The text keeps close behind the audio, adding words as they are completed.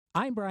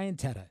I'm Brian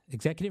Tetta,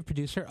 executive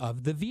producer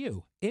of The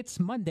View. It's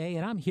Monday,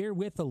 and I'm here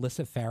with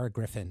Alyssa, Farah,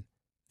 Griffin.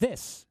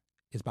 This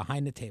is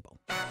Behind the Table.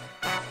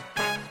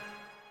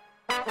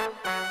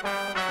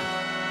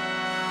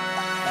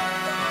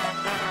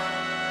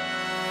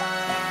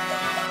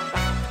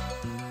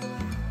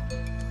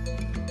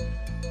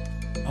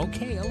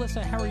 Okay,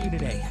 Alyssa, how are you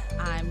today?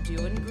 I'm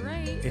doing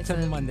great. It's a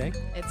Monday.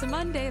 It's a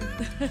Monday.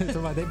 It's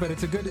a Monday, but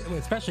it's a good,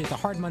 especially it's a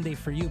hard Monday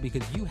for you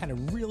because you had a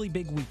really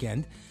big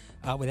weekend.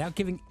 Without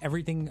giving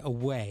everything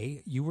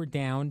away, you were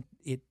down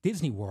at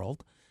Disney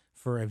World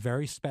for a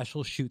very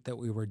special shoot that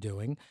we were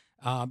doing.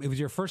 It was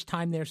your first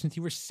time there since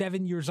you were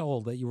 7 years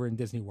old that you were in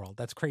Disney World.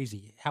 That's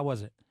crazy. How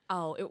was it?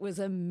 Oh, it was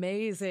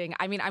amazing.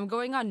 I mean, I'm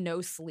going on no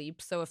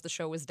sleep, so if the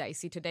show was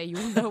dicey today, you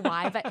will know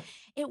why. But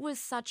it was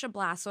such a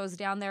blast. So I was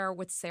down there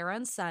with Sarah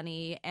and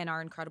Sunny and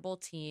our incredible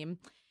team.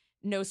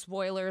 No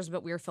spoilers,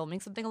 but we were filming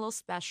something a little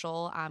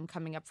special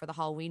coming up for the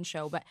Halloween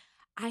show. But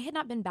I had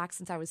not been back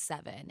since I was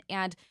 7.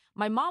 And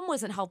my mom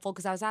wasn't helpful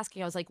because I was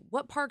asking, I was like,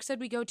 what parks did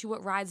we go to?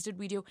 What rides did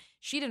we do?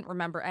 She didn't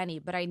remember any,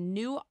 but I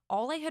knew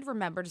all I had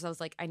remembered is I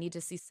was like, I need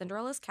to see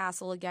Cinderella's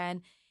castle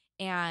again.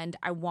 And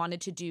I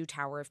wanted to do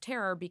Tower of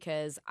Terror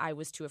because I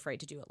was too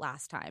afraid to do it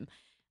last time.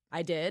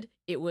 I did.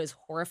 It was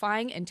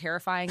horrifying and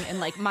terrifying.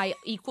 And like my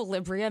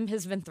equilibrium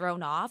has been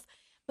thrown off.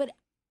 But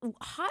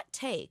hot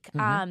take.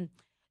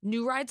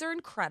 New rides are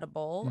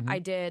incredible. I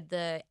did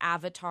the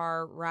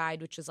Avatar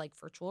ride, which is like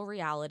virtual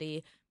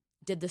reality.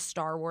 Did the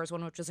Star Wars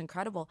one, which was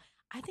incredible.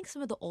 I think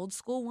some of the old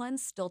school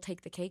ones still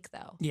take the cake,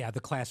 though. Yeah,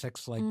 the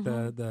classics like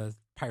the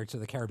Pirates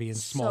of the Caribbean,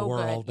 Small So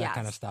World, good, that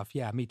kind of yes. stuff.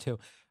 Yeah, me too.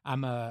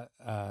 I'm a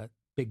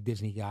big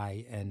Disney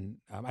guy, and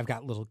I've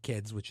got little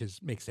kids, which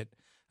makes it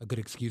a good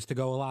excuse to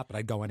go a lot, but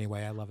I'd go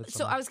anyway. I love it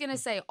So much. I was going to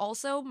say,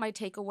 also, my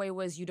takeaway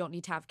was you don't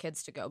need to have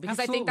kids to go. Because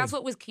I Absolutely. think that's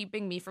what was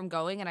keeping me from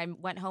going. And I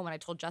went home and I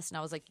told Justin,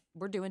 I was like,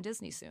 we're doing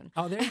Disney soon.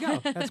 Oh, there you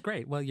go. That's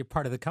great. Well, you're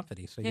part of the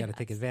company, so you got to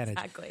take Yes, advantage.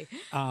 Exactly.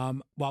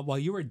 While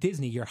you were at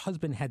Disney, your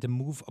husband had to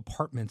move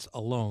apartments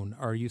alone.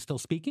 Are you still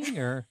speaking,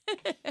 or?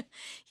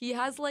 He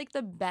has like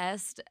the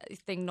best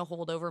thing to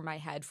hold over my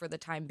head for the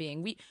time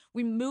being.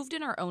 We moved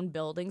in our own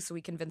building, so we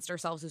convinced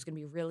ourselves it was going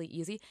to be really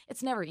easy.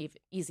 It's never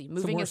easy.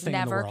 Moving worst is thing in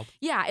the never. world.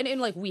 Yeah,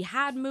 and like we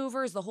had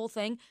movers, the whole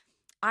thing.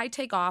 I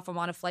take off. I'm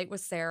on a flight with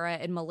Sarah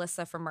and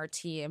Melissa from our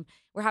team.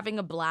 We're having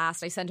a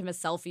blast. I sent him a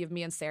selfie of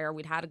me and Sarah.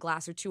 We'd had a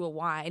glass or two of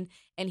wine,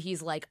 and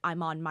he's like,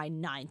 I'm on my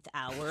 9th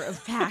hour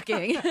of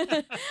packing.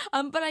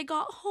 But I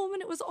got home,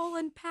 and it was all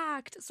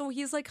unpacked. So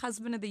he's like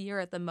husband of the year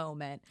at the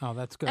moment. Oh,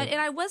 that's good.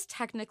 And I was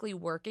technically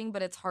working,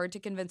 but it's hard to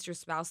convince your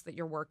spouse that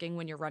you're working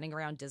when you're running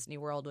around Disney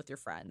World with your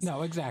friends.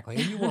 No, exactly.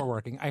 And you were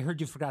working. I heard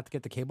you forgot to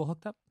get the cable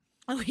hooked up.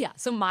 Oh, yeah.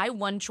 So my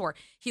one chore,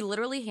 he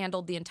literally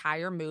handled the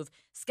entire move,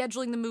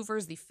 scheduling the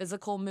movers, the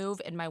physical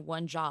move, and my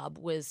one job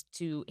was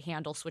to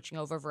handle switching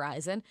over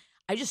Verizon.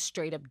 I just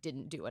straight up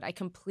didn't do it. I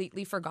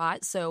completely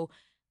forgot. So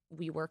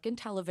we work in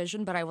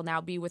television, but I will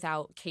now be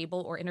without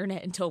cable or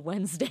internet until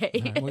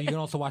Wednesday. Well, you can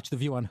also watch The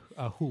View on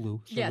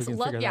Hulu. So Yes, we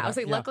can figure that I out. was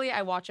like, luckily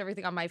I watch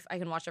everything on I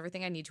can watch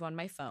everything I need to on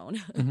my phone.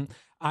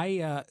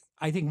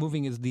 I think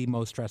moving is the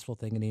most stressful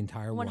thing in the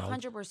entire world.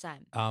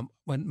 100%.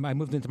 When I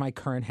moved into my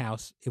current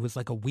house, it was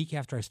like a week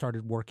after I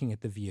started working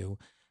at The View.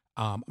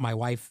 My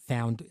wife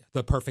found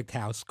the perfect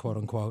house, quote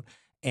unquote,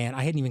 and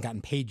I hadn't even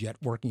gotten paid yet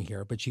working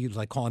here. But she was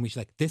like calling me. She's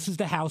like, "This is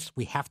the house.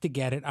 We have to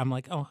get it." I'm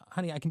like, "Oh,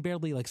 honey, I can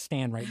barely like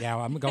stand right now.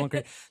 I'm going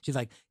crazy." She's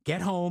like,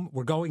 "Get home.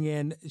 We're going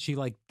in." She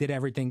like did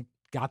everything,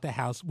 got the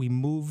house. We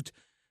moved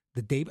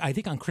the day, I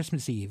think on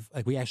Christmas Eve.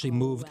 Like we actually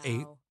moved a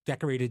wow.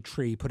 decorated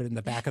tree, put it in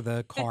the back of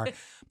the car.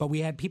 But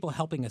we had people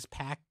helping us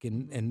pack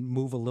and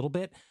move a little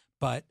bit,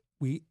 but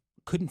we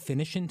couldn't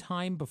finish in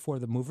time before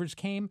the movers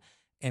came.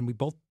 And we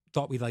both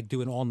thought we'd like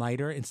do an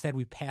all-nighter. Instead,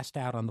 we passed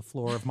out on the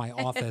floor of my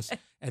office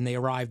and they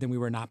arrived and we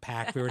were not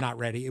packed. We were not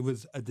ready. It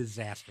was a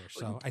disaster.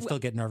 So I still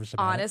get nervous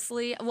about it.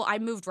 Honestly, well, I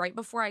moved right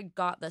before I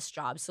got this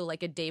job. So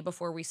like a day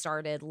before we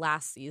started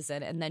last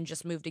season and then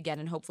just moved again.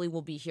 And hopefully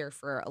we'll be here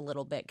for a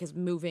little bit because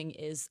moving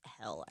is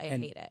hell. I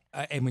hate it.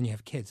 And when you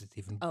have kids, it's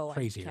even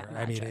crazier. can't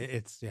I mean, imagine.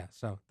 it's, yeah.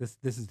 So this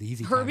is the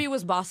easy Herbie time.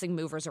 was bossing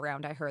movers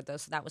around, I heard, though.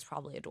 So that was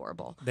probably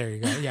adorable. There you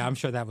go. Yeah, I'm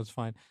sure that was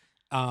fun.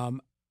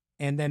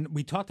 And then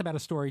we talked about a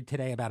story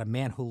today about a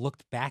man who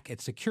looked back at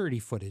security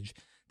footage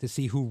to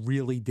see who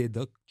really did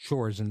the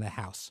chores in the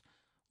house.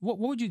 What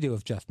would you do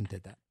if Justin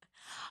did that?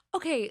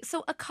 Okay,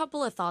 so a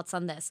couple of thoughts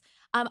on this.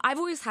 I've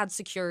always had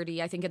security,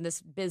 I think, in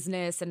this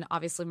business and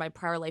obviously my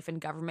prior life in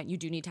government, you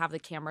do need to have the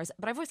cameras,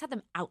 but I've always had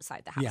them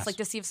outside the house, Yes. like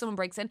to see if someone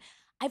breaks in.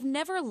 I've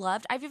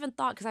even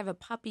thought, because I have a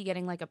puppy,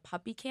 getting like a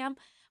puppy cam,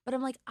 but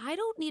I'm like, I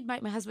don't need my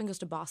husband goes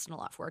to Boston a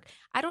lot for work.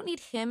 I don't need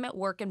him at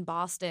work in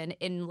Boston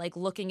in like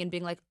looking and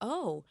being like,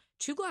 oh,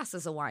 2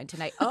 glasses of wine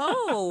tonight.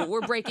 Oh,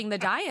 we're breaking the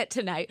diet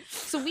tonight.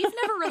 So we've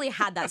never really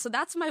had that. So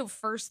that's my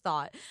first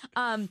thought.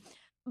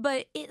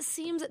 But it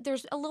seems that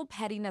there's a little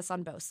pettiness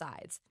on both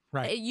sides.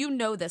 Right. You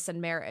know this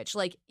in marriage.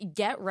 Like,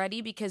 get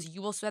ready because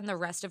you will spend the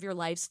rest of your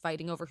lives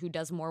fighting over who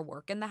does more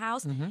work in the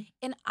house. Mm-hmm.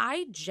 And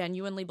I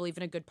genuinely believe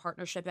in a good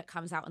partnership that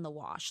comes out in the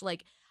wash.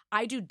 Like,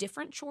 I do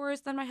different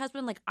chores than my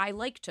husband. Like, I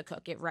like to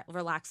cook. It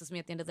relaxes me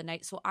at the end of the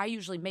night. So I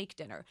usually make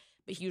dinner,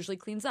 but he usually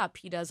cleans up.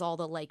 He does all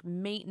the like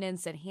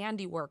maintenance and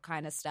handiwork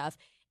kind of stuff.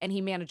 And he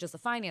manages the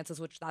finances,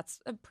 which that's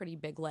a pretty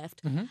big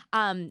lift.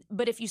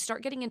 But if you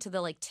start getting into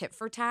the like tit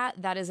for tat,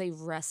 that is a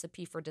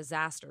recipe for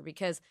disaster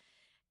because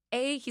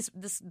he's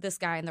this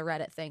guy in the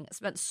Reddit thing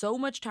spent so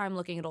much time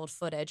looking at old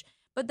footage,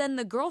 but then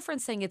the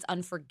girlfriend saying it's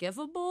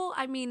unforgivable.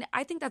 I mean,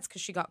 I think that's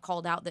because she got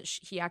called out that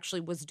he actually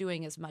was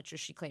doing as much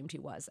as she claimed he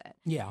wasn't.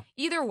 Yeah.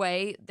 Either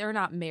way, they're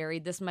not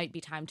married. This might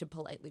be time to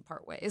politely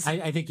part ways.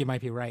 I think you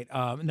might be right.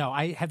 No,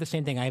 I have the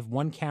same thing. I have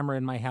one camera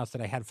in my house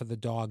that I had for the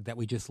dog that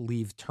we just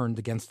leave turned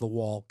against the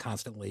wall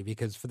constantly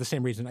because for the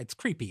same reason, it's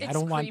creepy. I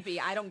don't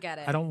get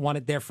it. I don't want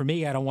it there for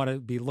me. I don't want to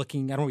be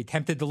looking. I don't want to be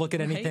tempted to look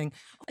at anything.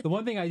 Right? The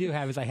one thing I do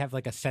have is I have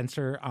like a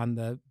sensor on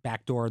the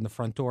back door and the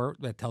front door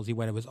that tells you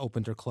when it was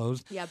opened or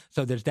closed. Yep.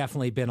 So there's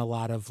definitely been a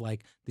lot of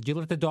like, did you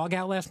let the dog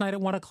out last night at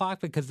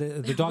 1:00 because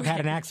the dog had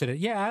an accident?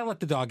 Yeah, I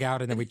let the dog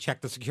out, and then we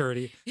checked the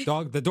security.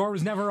 The door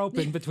was never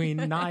open between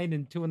 9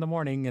 and 2 in the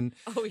morning, and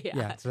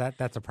so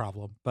that's a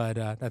problem. But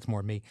that's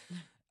more me.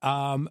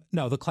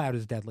 No, The Cloud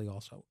is deadly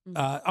also.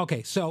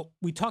 Okay, so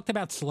we talked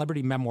about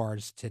celebrity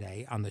memoirs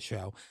today on the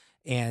show,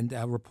 and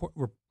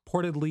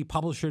reportedly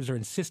publishers are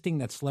insisting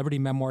that celebrity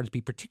memoirs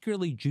be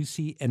particularly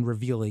juicy and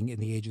revealing in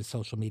the age of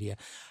social media.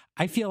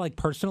 I feel like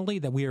personally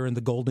that we are in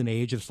the golden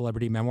age of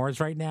celebrity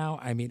memoirs right now.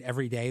 I mean,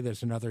 every day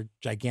there's another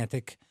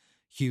gigantic,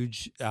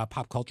 huge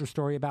pop culture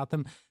story about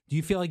them. Do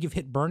you feel like you've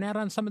hit burnout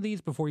on some of these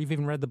before you've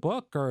even read the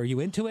book, or are you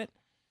into it?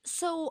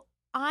 So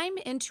I'm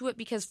into it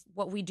because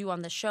what we do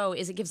on the show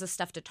is it gives us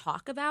stuff to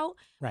talk about,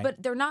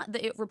 but they're not,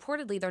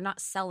 reportedly, they're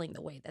not selling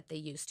the way that they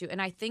used to.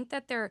 And I think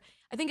that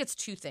I think it's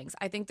two things.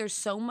 I think there's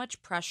so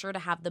much pressure to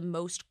have the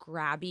most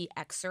grabby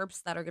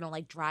excerpts that are going to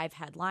like drive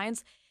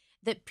headlines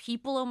that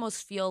people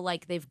almost feel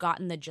like they've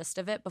gotten the gist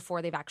of it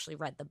before they've actually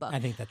read the book. I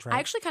think that's right. I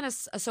actually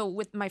so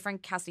with my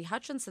friend Cassie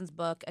Hutchinson's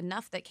book,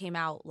 Enough, that came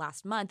out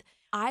last month,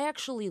 I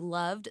actually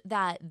loved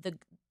that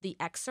the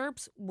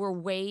excerpts were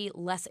way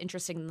less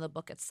interesting than the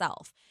book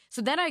itself.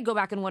 So then I go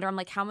back and wonder, I'm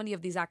like, how many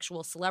of these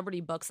actual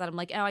celebrity books that I'm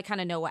like, oh, I kind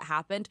of know what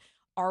happened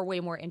are way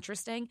more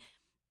interesting?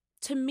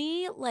 To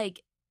me,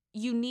 like,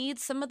 you need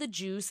some of the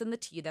juice and the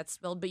tea that's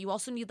spilled, but you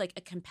also need like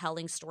a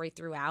compelling story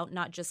throughout,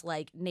 not just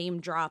like name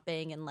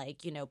dropping and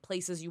like, you know,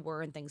 places you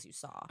were and things you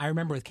saw. I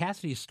remember with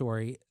Cassidy's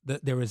story,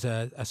 there was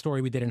a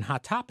story we did in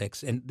Hot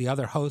Topics, and the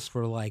other hosts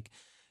were like,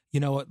 you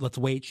know what, let's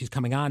wait. She's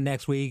coming on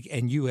next week.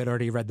 And you had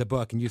already read the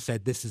book and you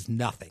said, this is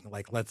nothing.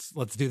 Like, let's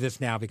do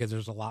this now because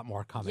there's a lot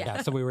more coming.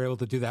 Yeah. So we were able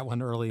to do that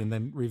one early and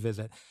then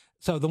revisit.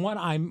 So the one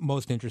I'm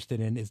most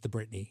interested in is the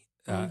Britney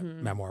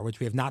memoir,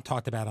 which we have not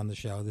talked about on the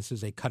show. This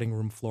is a cutting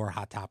room floor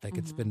hot topic.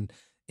 It's been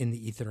in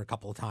the ether a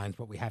couple of times,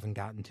 but we haven't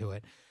gotten to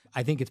it.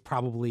 I think it's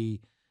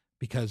probably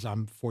because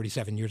I'm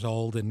 47 years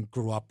old and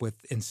grew up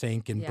with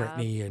NSYNC and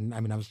Britney. And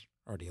I mean, I was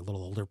already a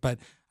little older, but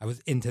I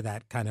was into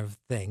that kind of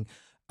thing.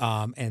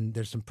 And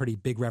there's some pretty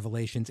big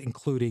revelations,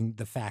 including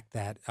the fact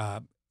that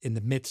in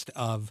the midst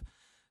of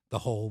the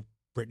whole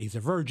Britney's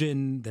a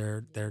virgin,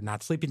 they're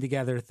not sleeping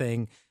together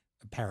thing,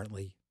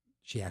 apparently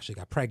she actually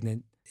got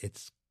pregnant.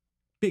 It's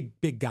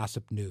big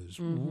gossip news.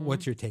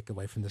 What's your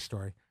takeaway from the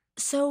story?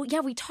 So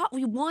yeah,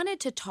 we wanted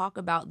to talk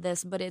about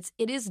this, but it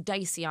is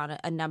dicey on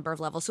a number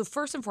of levels. So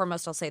first and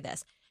foremost, I'll say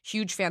this: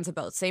 huge fans of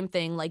both. Same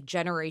thing, like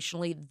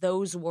generationally,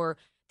 those were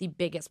the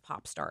biggest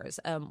pop stars.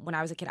 When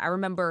I was a kid, I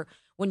remember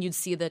when you'd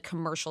see the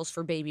commercials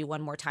for Baby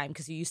One More Time,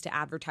 because you used to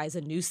advertise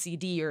a new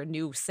CD or a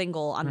new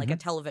single on like a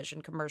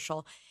television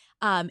commercial.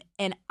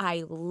 And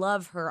I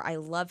love her. I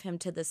love him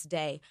to this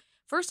day.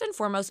 First and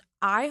foremost,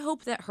 I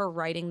hope that her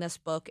writing this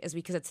book is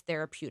because it's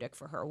therapeutic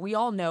for her. We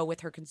all know with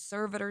her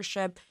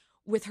conservatorship,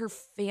 with her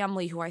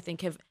family, who I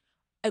think have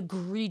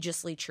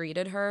egregiously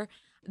treated her,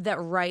 that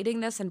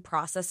writing this and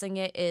processing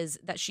it is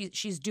that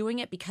she's doing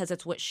it because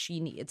it's what she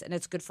needs and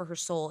it's good for her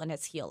soul and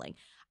it's healing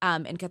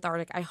and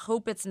cathartic. I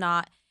hope it's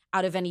not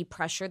out of any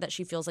pressure that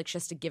she feels like she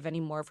has to give any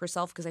more of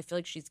herself, because I feel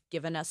like she's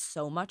given us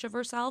so much of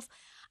herself.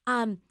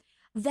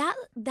 That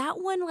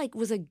one like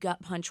was a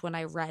gut punch when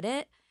I read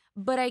it,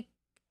 but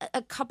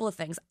a couple of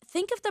things.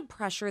 Think of the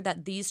pressure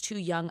that these two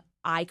young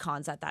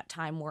icons at that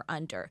time were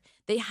under.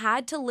 They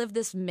had to live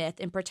this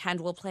myth and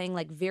pretend while playing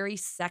like very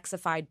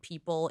sexified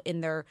people in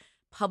their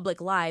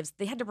public lives.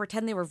 They had to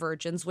pretend they were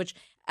virgins, which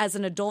as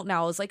an adult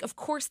now is like, of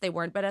course they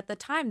weren't. But at the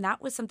time,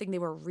 that was something they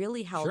were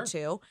really held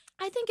to.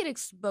 I think it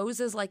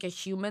exposes like a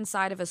human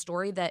side of a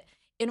story that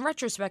in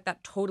retrospect,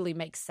 that totally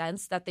makes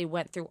sense that they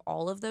went through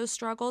all of those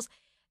struggles.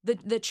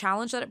 The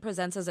challenge that it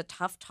presents is a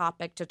tough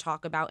topic to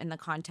talk about in the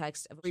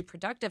context of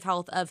reproductive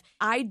health.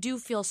 I do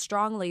feel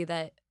strongly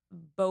that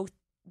both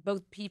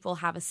people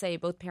have a say,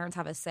 both parents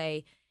have a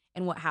say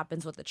in what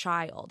happens with the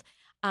child.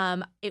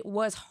 It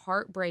was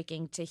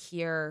heartbreaking to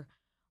hear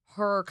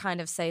her kind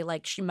of say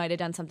like she might have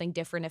done something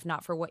different if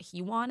not for what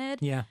he wanted.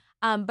 Yeah.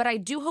 But I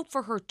do hope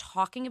for her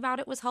talking about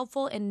it was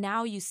helpful. And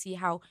now you see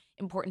how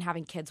important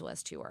having kids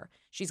was to her.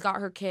 She's got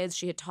her kids.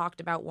 She had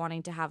talked about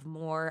wanting to have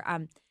more.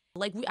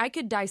 Like, I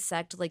could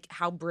dissect, like,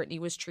 how Britney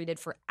was treated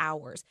for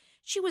hours.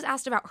 She was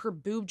asked about her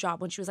boob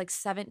job when she was, like,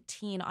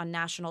 17 on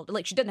national –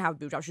 like, she didn't have a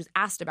boob job. She was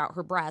asked about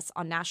her breasts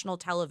on national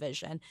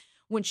television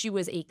when she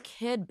was a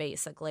kid,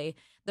 basically.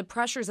 The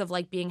pressures of,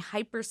 like, being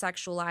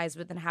hypersexualized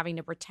but then having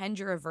to pretend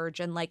you're a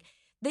virgin. Like,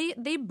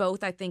 they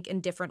both, I think, in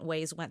different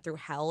ways went through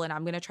hell, and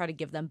I'm going to try to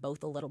give them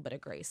both a little bit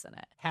of grace in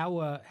it.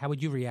 How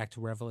would you react to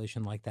a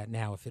revelation like that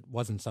now if it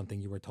wasn't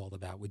something you were told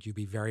about? Would you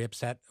be very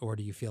upset, or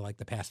do you feel like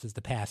the past is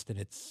the past and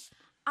it's –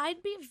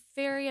 I'd be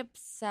very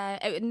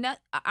upset.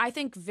 I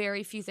think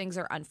very few things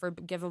are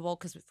unforgivable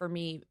because for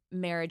me,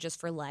 marriage is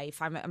for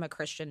life. I'm a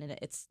Christian, and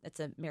it's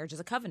a marriage is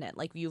a covenant.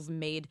 Like, you've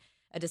made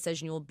a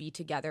decision, you will be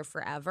together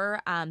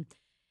forever.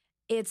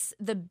 It's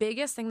the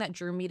biggest thing that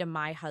drew me to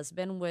my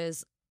husband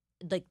was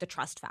like the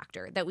trust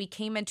factor, that we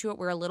came into it.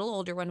 We're a little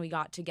older when we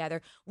got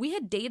together. We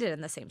had dated in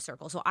the same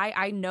circle. So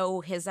I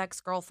know his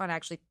ex-girlfriend. I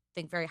actually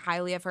think very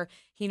highly of her.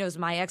 He knows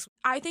my ex.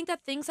 I think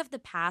that things of the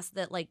past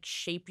that like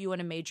shape you in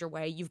a major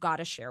way, you've got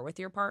to share with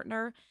your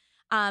partner.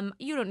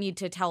 You don't need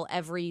to tell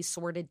every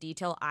sordid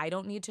detail. I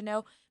don't need to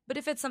know. But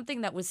if it's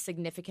something that was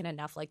significant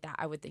enough like that,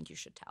 I would think you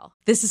should tell.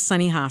 This is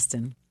Sunny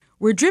Hostin.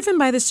 We're driven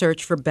by the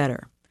search for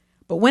better.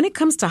 But when it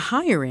comes to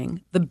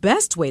hiring, the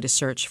best way to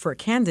search for a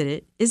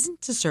candidate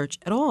isn't to search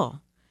at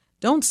all.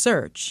 Don't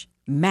search,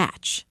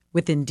 match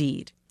with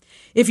Indeed.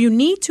 If you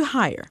need to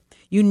hire,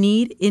 you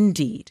need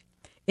Indeed.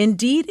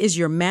 Indeed is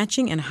your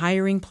matching and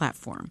hiring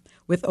platform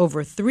with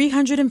over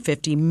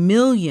 350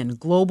 million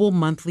global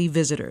monthly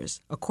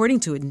visitors, according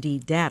to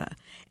Indeed data,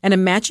 and a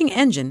matching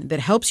engine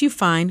that helps you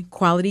find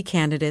quality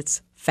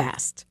candidates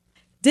fast.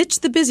 Ditch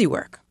the busy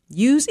work.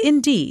 Use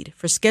Indeed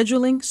for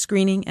scheduling,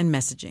 screening, and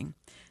messaging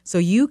so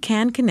you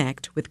can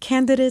connect with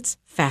candidates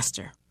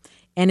faster.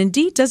 And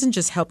Indeed doesn't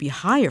just help you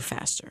hire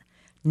faster.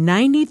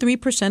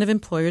 93% of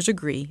employers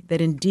agree that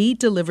Indeed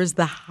delivers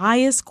the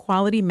highest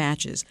quality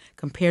matches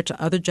compared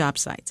to other job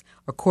sites,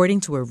 according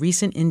to a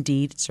recent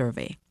Indeed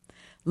survey.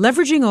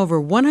 Leveraging over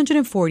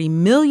 140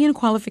 million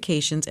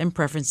qualifications and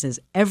preferences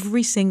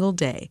every single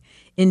day,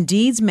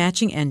 Indeed's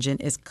matching engine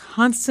is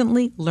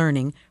constantly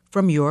learning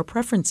from your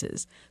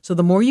preferences. So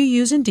the more you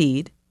use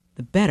Indeed,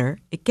 the better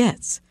it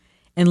gets.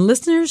 And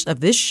listeners of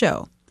this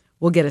show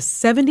will get a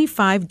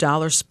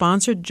 $75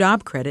 sponsored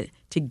job credit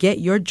to get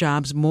your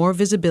jobs more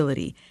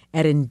visibility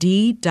at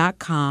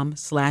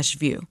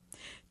Indeed.com/view.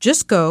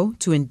 Just go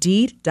to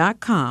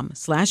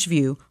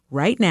Indeed.com/view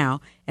right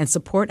now and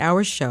support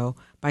our show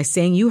by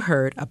saying you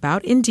heard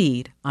about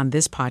Indeed on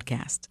this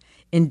podcast.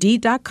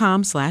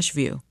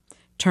 Indeed.com/view.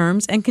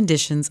 Terms and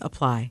conditions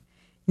apply.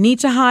 Need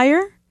to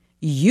hire?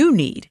 You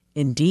need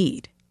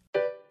Indeed.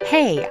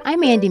 Hey,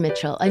 I'm Andy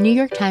Mitchell, a New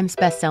York Times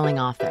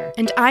bestselling author.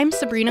 And I'm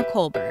Sabrina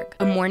Kohlberg,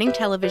 a morning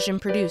television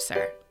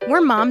producer.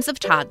 We're moms of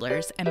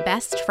toddlers and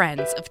best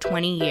friends of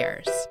 20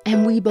 years.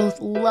 And we both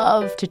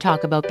love to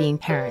talk about being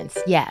parents,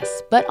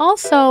 yes, but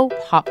also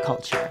pop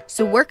culture.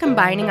 So we're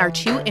combining our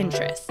two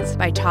interests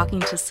by talking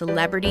to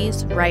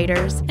celebrities,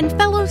 writers, and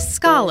fellow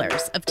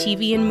scholars of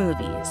TV and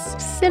movies.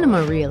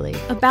 Cinema, really.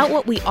 About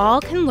what we all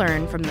can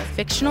learn from the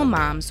fictional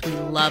moms we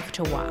love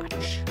to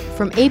watch.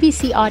 From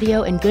ABC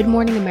Audio and Good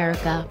Morning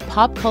America,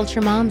 Pop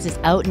Culture Moms is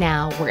out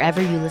now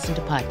wherever you listen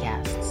to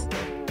podcasts.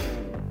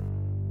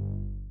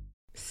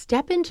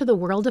 Step into the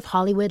world of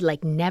Hollywood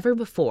like never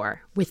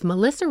before with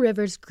Melissa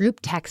Rivers' Group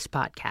Text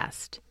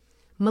podcast.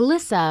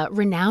 Melissa,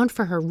 renowned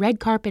for her red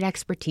carpet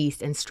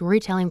expertise and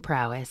storytelling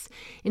prowess,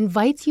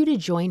 invites you to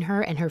join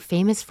her and her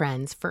famous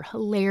friends for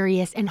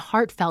hilarious and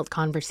heartfelt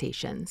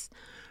conversations.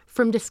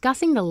 From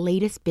discussing the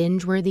latest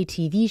binge-worthy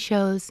TV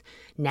shows,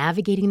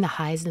 navigating the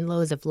highs and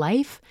lows of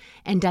life,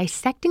 and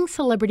dissecting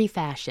celebrity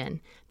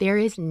fashion, there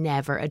is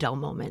never a dull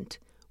moment.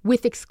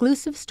 With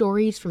exclusive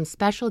stories from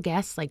special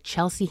guests like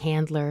Chelsea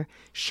Handler,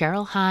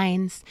 Cheryl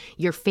Hines,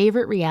 your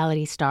favorite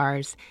reality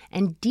stars,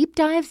 and deep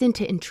dives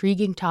into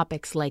intriguing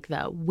topics like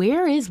the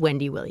Where is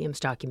Wendy Williams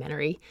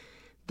documentary,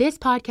 this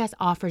podcast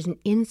offers an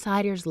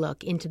insider's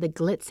look into the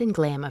glitz and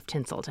glam of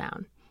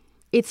Tinseltown.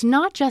 It's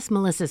not just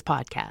Melissa's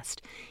podcast.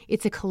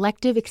 It's a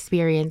collective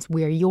experience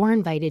where you're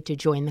invited to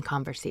join the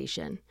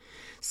conversation.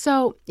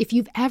 So if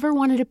you've ever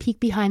wanted a peek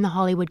behind the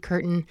Hollywood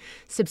curtain,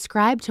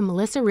 subscribe to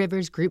Melissa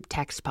Rivers' Group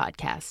Text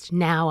podcast,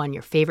 now on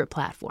your favorite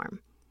platform.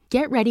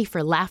 Get ready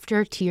for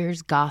laughter,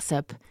 tears,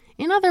 gossip.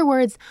 In other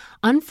words,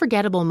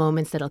 unforgettable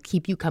moments that'll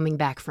keep you coming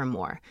back for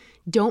more.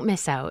 Don't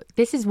miss out.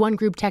 This is one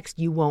group text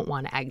you won't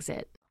want to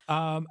exit.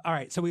 All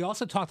right. So we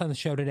also talked on the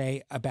show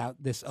today about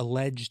this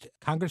alleged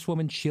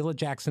Congresswoman Sheila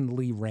Jackson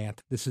Lee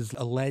rant. This is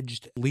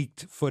alleged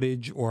leaked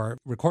footage or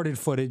recorded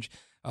footage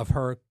of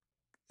her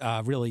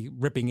really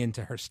ripping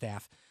into her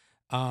staff.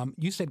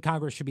 You said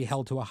Congress should be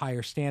held to a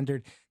higher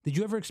standard. Did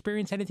you ever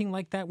experience anything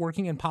like that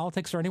working in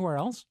politics or anywhere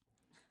else?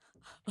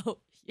 Oh,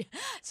 yeah.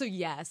 So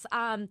yes.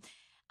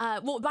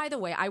 Well, by the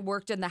way, I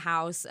worked in the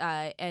House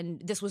and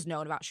this was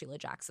known about Sheila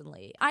Jackson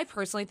Lee. I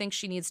personally think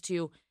she needs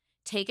to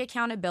take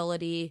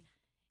accountability.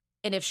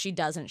 And if she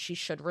doesn't, she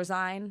should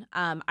resign.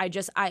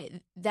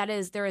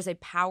 There is a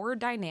power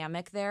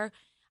dynamic there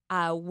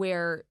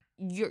where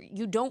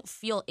you don't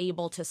feel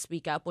able to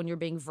speak up when you're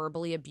being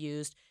verbally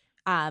abused.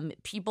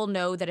 People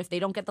know that if they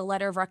don't get the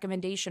letter of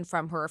recommendation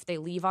from her, if they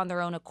leave on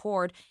their own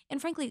accord, and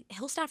frankly,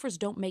 Hill staffers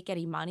don't make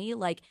any money.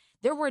 Like,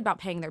 they're worried about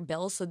paying their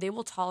bills, so they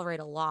will tolerate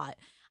a lot.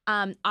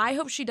 I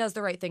hope she does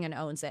the right thing and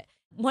owns it.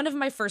 One of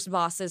my first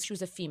bosses, she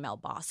was a female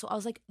boss. So I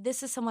was like,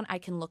 this is someone I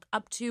can look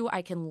up to,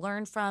 I can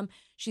learn from.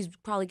 She's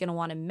probably going to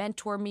want to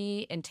mentor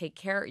me and take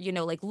care,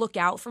 like look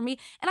out for me.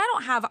 And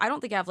I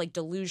don't think I have like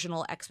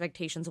delusional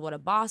expectations of what a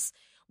boss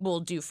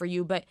will do for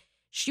you, but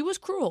she was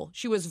cruel.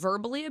 She was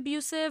verbally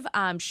abusive.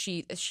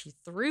 She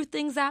threw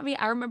things at me.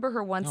 I remember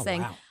her once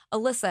saying, wow.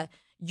 Alyssa,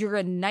 you're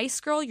a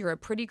nice girl, you're a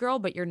pretty girl,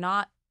 but you're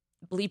not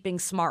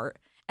bleeping smart.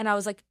 And I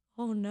was like,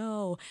 oh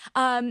no.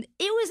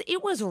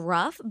 It was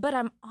rough, but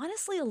I'm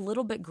honestly a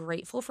little bit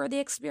grateful for the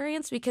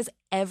experience because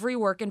every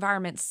work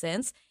environment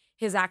since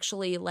has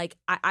actually like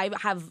I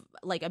have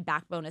like a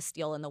backbone of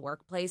steel in the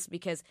workplace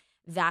because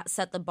that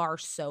set the bar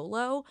so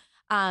low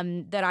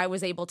that I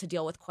was able to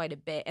deal with quite a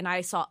bit. And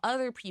I saw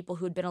other people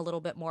who had been a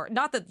little bit more,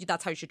 not that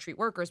that's how you should treat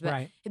workers,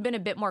 but had been a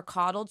bit more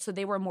coddled. So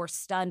they were more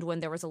stunned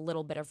when there was a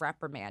little bit of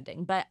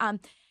reprimanding. But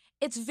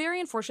it's very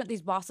unfortunate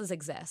these bosses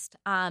exist.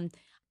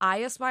 I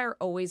aspire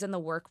always in the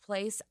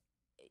workplace.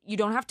 You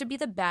don't have to be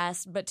the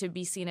best, but to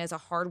be seen as a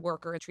hard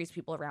worker and treats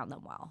people around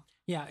them well.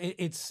 Yeah,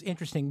 it's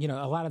interesting.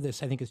 A lot of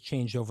this I think has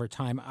changed over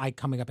time.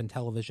 Coming up in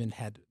television,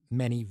 had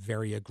many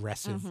very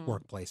aggressive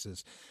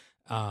workplaces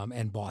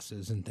and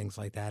bosses and things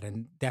like that,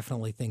 and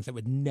definitely things that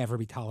would never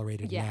be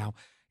tolerated now.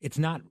 It's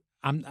not.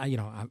 I'm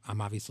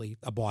obviously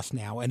a boss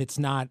now, and it's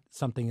not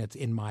something that's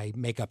in my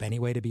makeup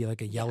anyway to be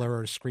like a yeller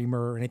or a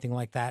screamer or anything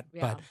like that.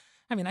 Yeah. But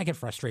I mean, I get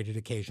frustrated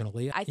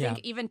occasionally. I think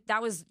even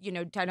that was,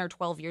 10 or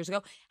 12 years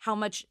ago, how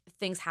much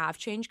things have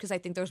changed because I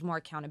think there's more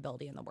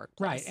accountability in the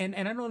workplace. Right. And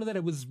I don't know that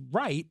it was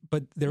right,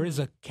 but there is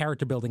a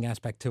character building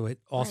aspect to it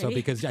also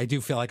because I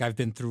do feel like I've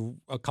been through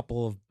a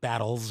couple of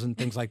battles and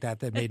things like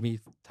that made me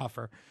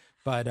tougher.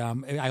 But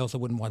I also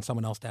wouldn't want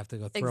someone else to have to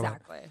go through it.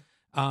 Exactly.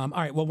 All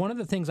right. Well, one of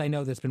the things I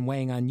know that's been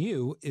weighing on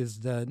you is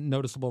the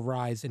noticeable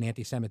rise in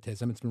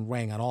anti-Semitism. It's been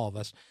weighing on all of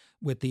us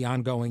with the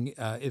ongoing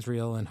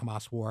Israel and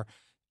Hamas war.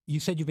 You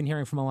said you've been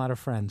hearing from a lot of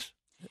friends.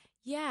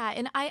 Yeah.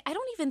 And I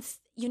don't even,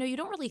 you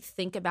don't really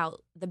think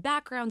about the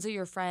backgrounds of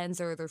your friends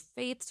or their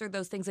faiths or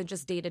those things in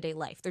just day-to-day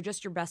life. They're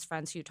just your best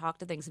friends who you talk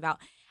to things about.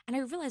 And I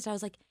realized I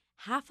was like,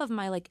 half of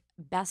my like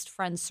best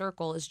friend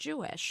circle is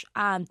Jewish.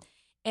 And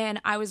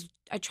I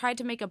tried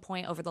to make a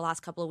point over the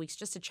last couple of weeks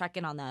just to check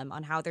in on them,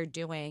 on how they're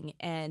doing.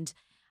 And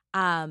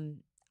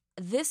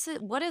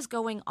what is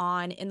going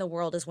on in the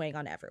world is weighing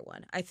on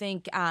everyone. I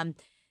think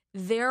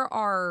there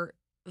are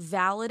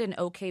valid and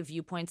okay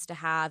viewpoints to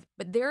have,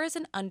 but there is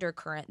an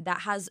undercurrent that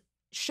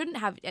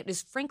it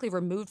is frankly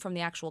removed from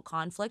the actual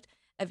conflict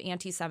of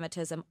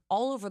anti-Semitism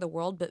all over the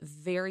world, but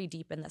very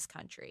deep in this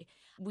country.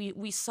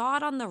 We saw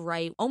it on the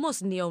right,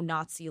 almost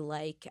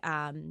neo-Nazi-like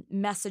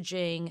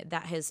messaging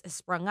that has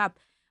sprung up,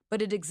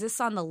 but it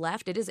exists on the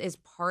left. It is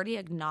party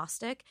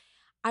agnostic.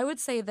 I would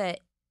say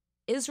that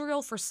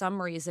Israel, for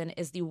some reason,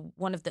 is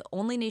one of the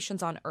only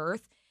nations on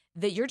earth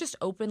that you're just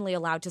openly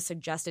allowed to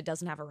suggest it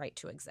doesn't have a right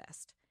to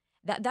exist.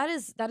 That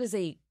is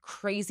a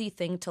crazy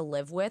thing to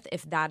live with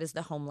if that is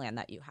the homeland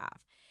that you have.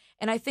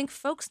 And I think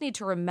folks need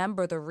to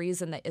remember the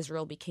reason that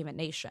Israel became a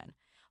nation.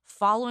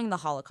 Following the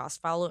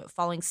Holocaust,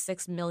 following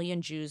 6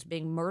 million Jews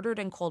being murdered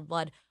in cold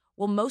blood,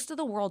 well, most of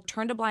the world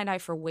turned a blind eye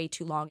for way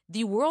too long.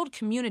 The world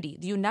community,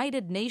 the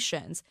United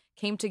Nations,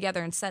 came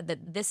together and said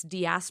that this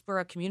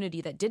diaspora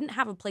community that didn't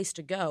have a place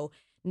to go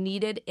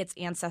needed its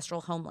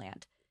ancestral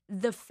homeland.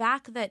 The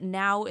fact that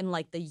now in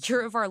like the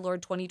year of our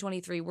Lord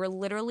 2023, we're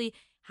literally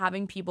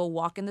having people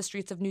walk in the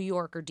streets of New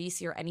York or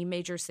DC or any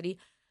major city,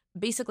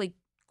 basically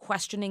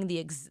questioning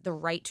the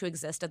right to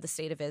exist of the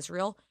state of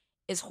Israel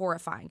is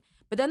horrifying.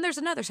 But then there's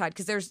another side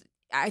because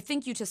I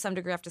think you to some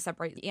degree have to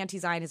separate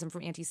anti-Zionism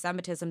from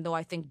anti-Semitism, though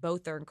I think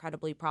both are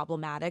incredibly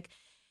problematic.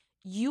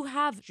 You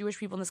have Jewish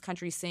people in this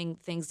country seeing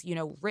things,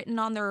 written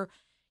on their,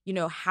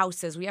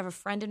 houses. We have a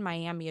friend in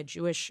Miami, a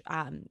Jewish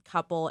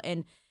couple,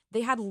 and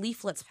they had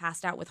leaflets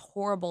passed out with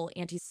horrible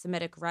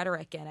anti-Semitic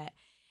rhetoric in it.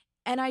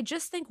 And I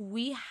just think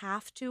we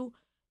have to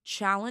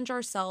challenge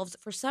ourselves.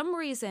 For some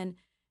reason,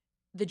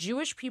 the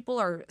Jewish people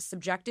are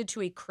subjected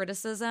to a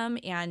criticism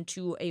and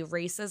to a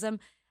racism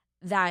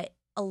that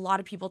a lot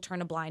of people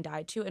turn a blind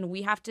eye to. And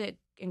we have to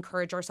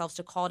encourage ourselves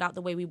to call it out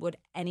the way we would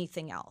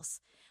anything else.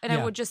 And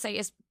I would just say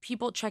is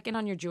people check in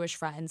on your Jewish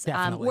friends.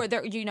 Where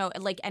they're,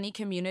 like any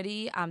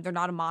community, they're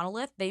not a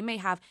monolith.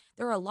 There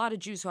are a lot of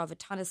Jews who have a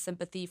ton of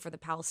sympathy for the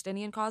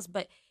Palestinian cause,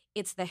 but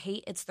it's the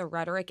hate, it's the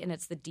rhetoric, and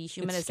it's the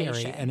dehumanization. It's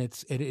scary, and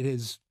it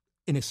is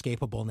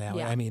inescapable now.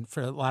 Yeah. I mean,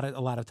 for a lot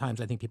of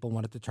times, I think people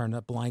wanted to turn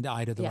a blind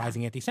eye to the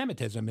rising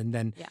anti-Semitism, and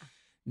then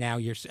Now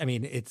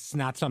it's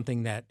not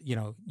something that,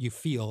 you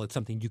feel. It's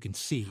something you can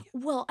see.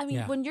 Well, I mean,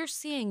 Yeah. when you're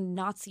seeing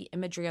Nazi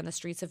imagery on the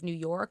streets of New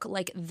York,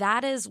 like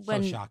that is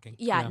when shocking.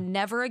 Yeah, Yeah.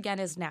 never again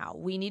is now.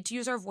 We need to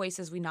use our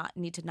voices. We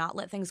need to not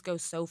let things go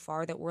so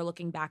far that we're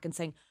looking back and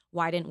saying,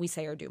 why didn't we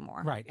say or do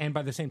more? Right. And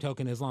by the same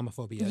token,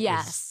 Islamophobia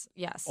Yes.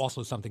 is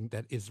also something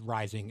that is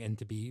rising and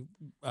to be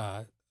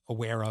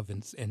aware of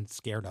and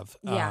scared of.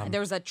 Yeah, there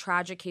was a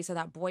tragic case of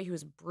that boy who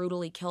was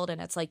brutally killed, and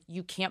it's like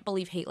you can't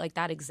believe hate like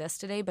that exists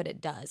today, but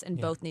it does,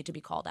 and both need to be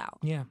called out.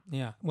 Yeah.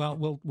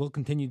 Well, we'll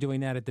continue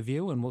doing that at The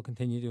View, and we'll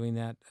continue doing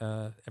that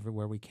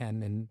everywhere we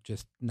can, and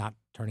just not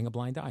turning a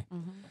blind eye.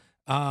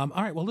 All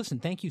right. Well, listen,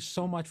 thank you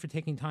so much for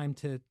taking time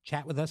to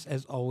chat with us,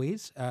 as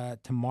always.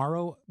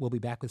 Tomorrow, we'll be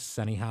back with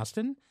Sunny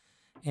Hostin.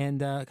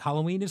 And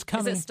Halloween is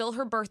coming. Is it still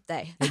her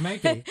birthday? It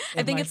might be.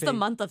 I think it's the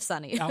month of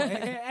Sunny.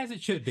 As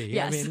it should be.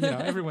 Yes. I mean,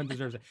 everyone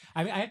deserves it.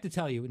 I have to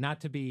tell you,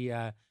 not to be.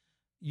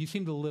 You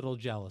seemed a little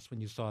jealous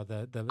when you saw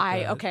the I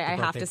have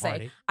birthday to say,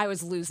 party. I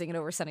was losing it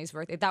over Sunny's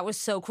birthday. That was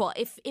so cool.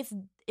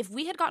 If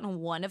we had gotten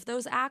one of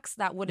those acts,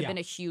 that would have been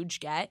a huge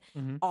get.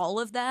 All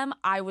of them,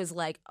 I was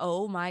like,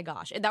 oh my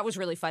gosh. And that was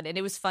really fun. And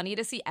it was funny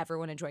to see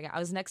everyone enjoying it. I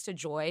was next to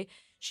Joy.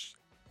 She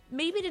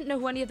maybe didn't know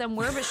who any of them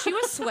were, but she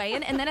was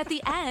swaying. And then at the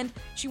end,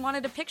 she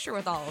wanted a picture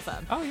with all of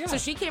them. Oh, yeah. So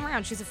she came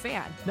around. She's a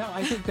fan. No,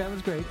 I think that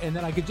was great. And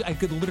then I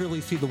could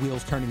literally see the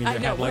wheels turning in your I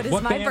know. head. Like, What is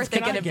what my bands birthday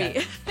can I going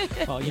to get?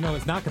 be? Well,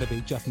 it's not going to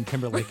be Justin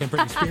Timberlake and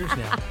Britney Spears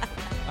now.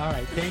 All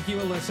right. Thank you,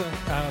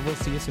 Alyssa. We'll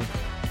see you soon.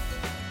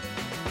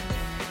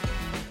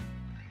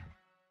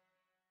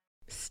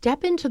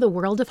 Step into the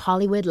world of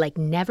Hollywood like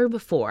never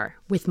before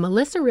with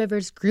Melissa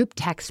Rivers' Group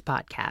Text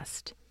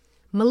podcast.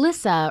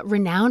 Melissa,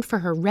 renowned for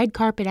her red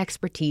carpet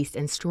expertise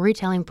and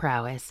storytelling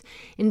prowess,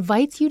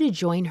 invites you to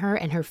join her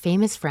and her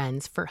famous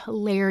friends for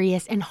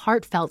hilarious and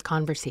heartfelt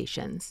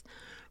conversations.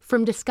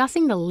 From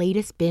discussing the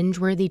latest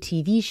binge-worthy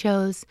TV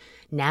shows,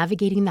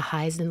 navigating the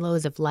highs and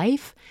lows of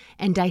life,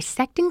 and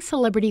dissecting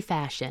celebrity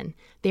fashion,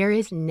 there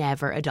is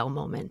never a dull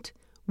moment.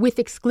 With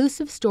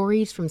exclusive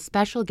stories from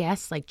special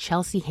guests like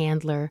Chelsea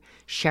Handler,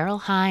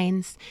 Cheryl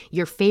Hines,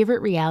 your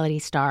favorite reality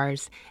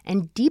stars,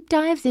 and deep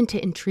dives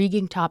into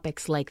intriguing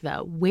topics like the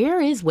Where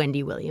is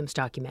Wendy Williams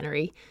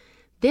documentary,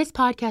 this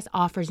podcast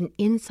offers an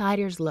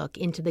insider's look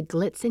into the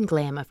glitz and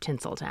glam of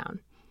Tinseltown.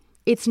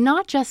 It's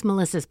not just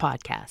Melissa's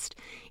podcast.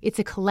 It's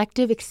a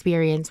collective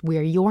experience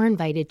where you're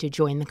invited to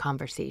join the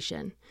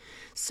conversation.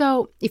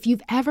 So, if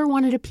you've ever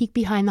wanted a peek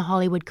behind the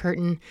Hollywood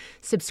curtain,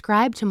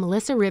 subscribe to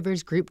Melissa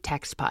Rivers' Group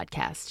Text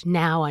podcast,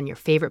 now on your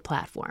favorite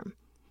platform.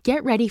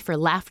 Get ready for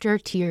laughter,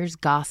 tears,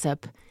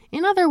 gossip.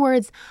 In other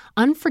words,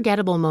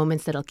 unforgettable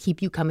moments that'll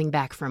keep you coming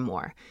back for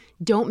more.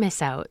 Don't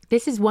miss out.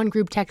 This is one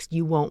group text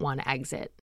you won't want to exit.